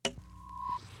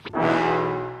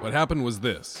What happened was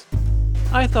this.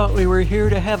 I thought we were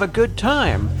here to have a good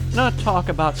time, not talk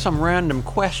about some random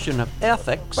question of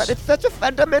ethics. But it's such a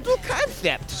fundamental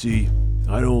concept. See,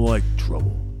 I don't like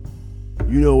trouble.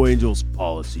 You know Angel's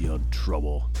policy on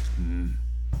trouble.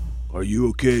 Are you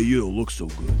okay? You don't look so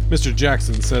good. Mr.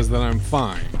 Jackson says that I'm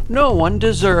fine. No one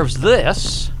deserves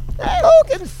this. Who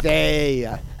can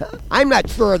say? I'm not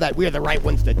sure that we're the right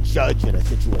ones to judge in a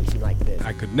situation like this.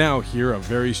 I could now hear a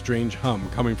very strange hum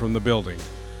coming from the building.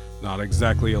 Not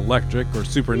exactly electric or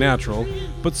supernatural,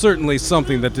 but certainly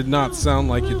something that did not sound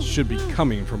like it should be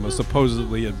coming from a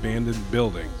supposedly abandoned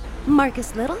building.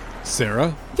 Marcus Little?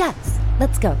 Sarah? Yes,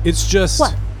 let's go. It's just...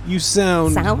 What? You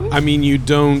sound... Sound? I mean, you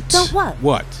don't... Don't what?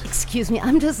 What? Excuse me,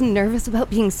 I'm just nervous about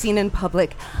being seen in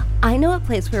public. I know a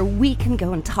place where we can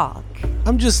go and talk.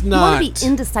 I'm just You not... want to be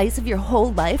indecisive your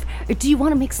whole life, or do you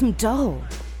want to make some dough?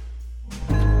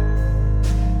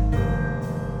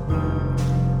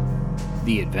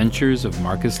 The Adventures of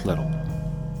Marcus Little.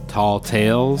 Tall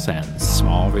tales and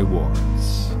small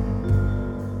rewards.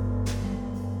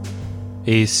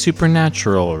 A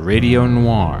supernatural radio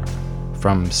noir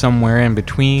from somewhere in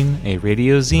between a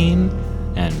radio zine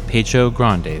and Pecho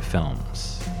Grande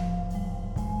films.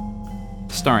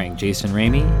 Starring Jason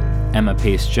Ramey, Emma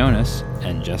Pace Jonas,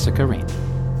 and Jessica Ramey.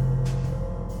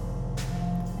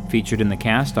 Featured in the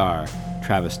cast are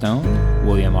Travis Stone,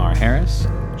 William R. Harris,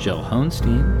 Jill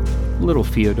Honstein, Little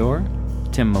Theodore,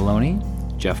 Tim Maloney,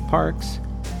 Jeff Parks,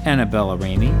 Annabella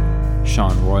Ramey,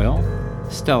 Sean Royal,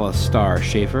 Stella Starr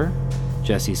Schaefer,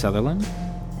 Jesse Sutherland,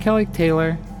 Kelly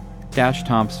Taylor, Dash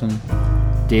Thompson,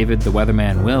 David the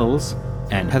Weatherman Wills,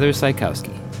 and Heather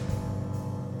Sykowski.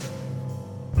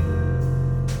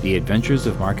 The Adventures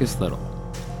of Marcus Little.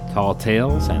 Tall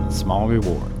tales and small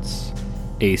rewards.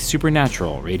 A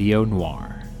supernatural radio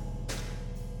noir.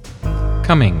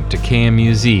 Coming to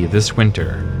KMUZ this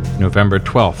winter, November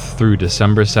 12th through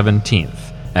December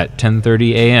 17th at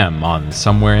 10:30 a.m. on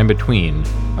Somewhere in Between,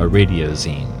 a radio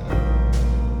zine.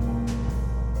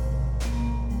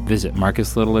 Visit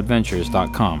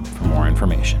MarcusLittleAdventures.com for more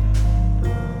information.